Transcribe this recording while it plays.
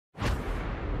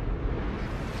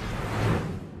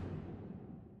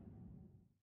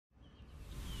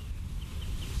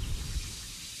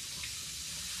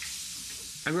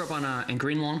I grew up in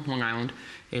Green Lawn, Long Island.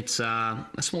 It's a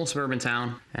small suburban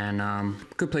town and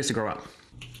good place to grow up.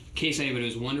 In case anybody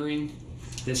was wondering,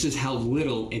 this is how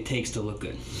little it takes to look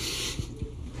good.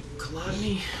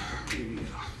 Colodny. Here we go.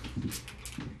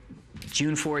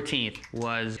 June 14th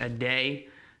was a day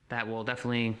that will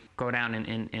definitely go down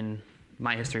in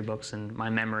my history books and my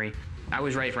memory. I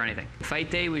was ready for anything.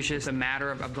 Fight day was just a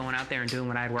matter of going out there and doing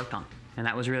what I had worked on. And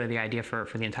that was really the idea for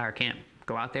the entire camp.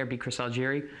 Go out there, beat Chris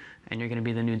Algieri, and you're gonna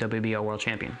be the new WBO world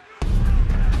champion.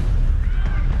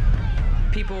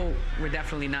 People were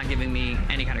definitely not giving me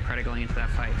any kind of credit going into that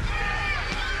fight.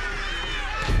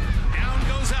 Down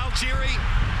goes Algieri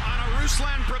on a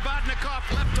Ruslan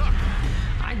Provodnikov left hook.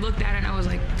 I looked at it and I was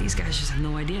like, these guys just have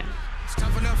no idea. It's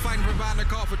tough enough fighting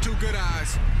Provodnikov with two good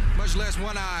eyes, much less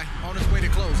one eye on his way to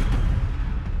closing.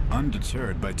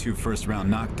 Undeterred by 2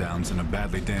 first-round knockdowns and a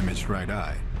badly damaged right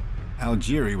eye,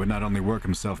 Algieri would not only work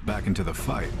himself back into the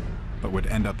fight, but would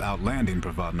end up outlanding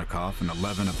Provodnikov in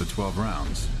 11 of the 12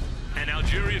 rounds. And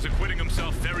Algieri is acquitting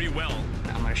himself very well.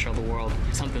 I'm gonna show the world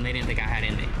something they didn't think I had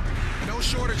in me. No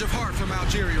shortage of heart from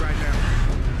Algieri right now.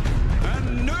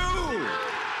 And new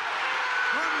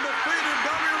undefeated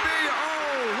WBO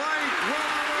light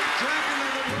welterweight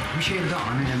champion. We should have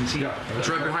gone. I haven't seen it. It's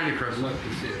right behind you, Chris. Look,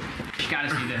 you see it. You gotta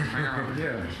see this.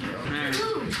 Yeah.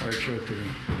 I showed it to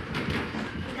him.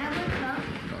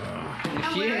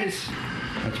 Cheers.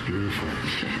 That's beautiful.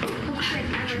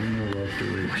 Junior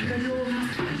welterweight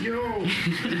champion. Yo,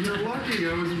 you're lucky.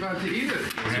 I was about to eat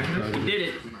it. You did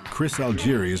it. Chris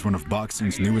Algieri is one of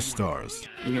boxing's newest stars.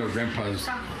 You know, Grandpa's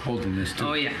holding this too.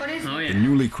 Oh yeah. Oh The yeah.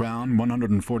 newly crowned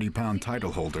 140-pound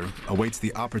title holder awaits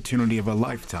the opportunity of a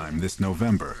lifetime this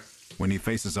November when he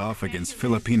faces off against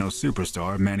Filipino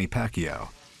superstar Manny Pacquiao.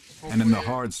 And in the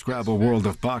hard scrabble world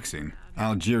of boxing,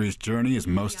 Algieri's journey is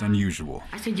most unusual.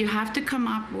 I said, you have to come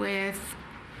up with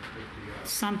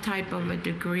some type of a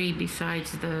degree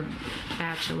besides the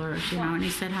bachelor's, you know. And he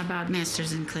said, how about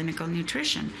master's in clinical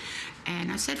nutrition?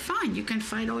 And I said, fine, you can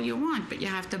fight all you want, but you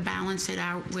have to balance it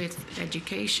out with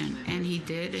education. And he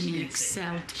did, and he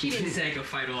excelled. She didn't say I could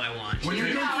fight all I want. No,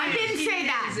 I didn't say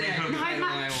that. No, Fight all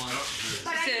I want.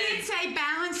 but I did say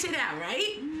balance it out,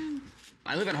 right?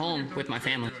 I live at home with my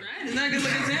family. Isn't that a good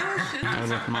looking sandwich? I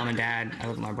live with mom and dad. I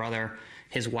live with my brother,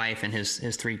 his wife, and his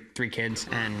three kids,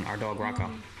 and our dog Rocco.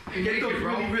 You get those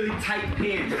really tight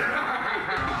pants.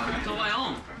 That's all I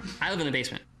own. I live in the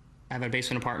basement. I have a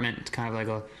basement apartment. It's kind of like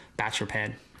a bachelor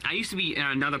pad. I used to be in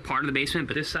another part of the basement,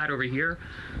 but this side over here,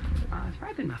 it's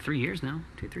probably been about 3 years now,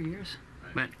 2-3 years.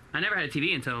 But I never had a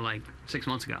TV until like 6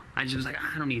 months ago. I just was like,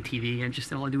 I don't need a TV.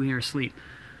 All I do here is sleep.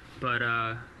 But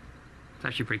it's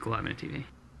actually pretty cool having a TV.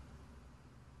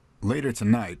 Later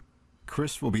tonight,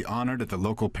 Chris will be honored at the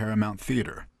local Paramount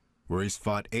Theater, where he's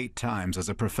fought 8 times as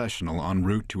a professional en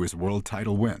route to his world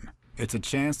title win. It's a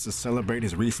chance to celebrate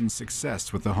his recent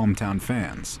success with the hometown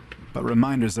fans, but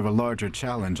reminders of a larger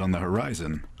challenge on the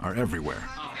horizon are everywhere.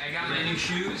 I got my new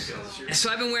shoes. So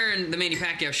I've been wearing the Manny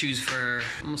Pacquiao shoes for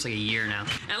almost like a year now.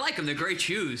 And I like them, they're great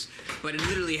shoes, but it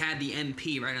literally had the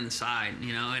MP right on the side,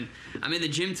 you know? And I'm in the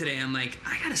gym today, I'm like,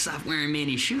 I gotta stop wearing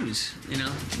Manny's shoes, you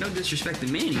know? No disrespect to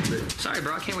Manny, but sorry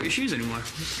bro, I can't wear your shoes anymore.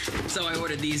 So I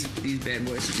ordered these bad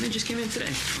boys, and they just came in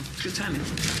today. So it's good timing.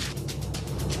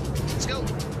 Let's go.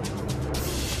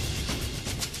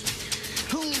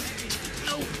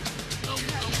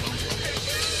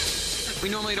 We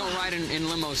normally don't ride in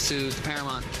limos to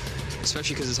Paramount,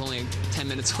 especially because it's only 10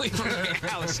 minutes away from my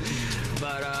house.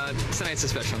 But tonight's a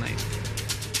special night.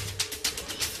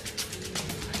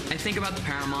 I think about the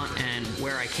Paramount and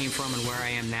where I came from and where I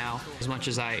am now. As much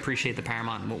as I appreciate the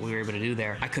Paramount and what we were able to do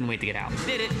there, I couldn't wait to get out.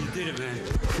 Did it. You did it, man.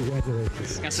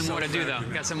 Congratulations. Got some more to do, though.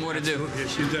 Got some more to do.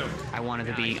 Yes, you do. I wanted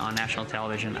to be on national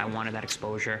television. I wanted that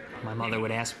exposure. My mother would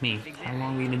ask me, how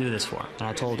long are we going to do this for? And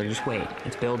I told her, just wait.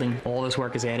 It's building. All this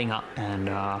work is adding up. And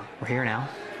we're here now.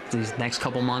 These next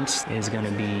couple months is going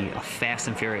to be a fast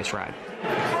and furious ride.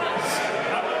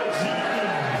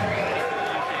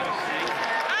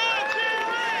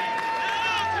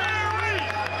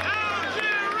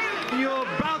 You're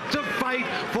about to fight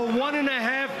for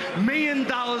 $1.5 million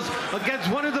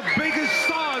against one of the biggest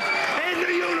stars in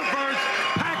the universe,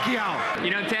 Pacquiao.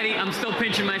 You know, Teddy, I'm still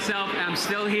pinching myself. I'm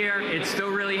still here. It still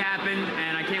really happened,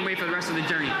 and I can't wait for the rest of the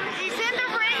journey. He's in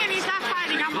the ring and he's not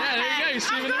fighting. I'm Yeah, there you go. You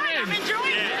see him in the ring. I'm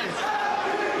enjoying it.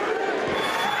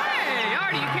 Hey,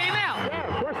 Artie, you came out.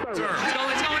 Sir.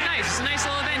 It's going nice. It's a nice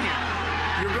little event here.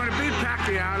 You're going to beat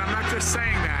Pacquiao, and I'm not just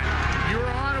saying that. You're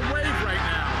on a wave right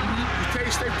now. You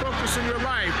stay focused in your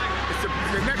life.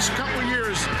 The next couple of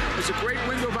years is a great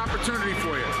window of opportunity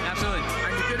for you. Absolutely.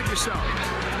 And you did it yourself.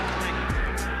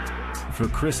 For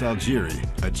Chris Algieri,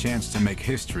 a chance to make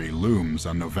history looms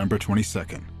on November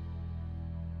 22nd.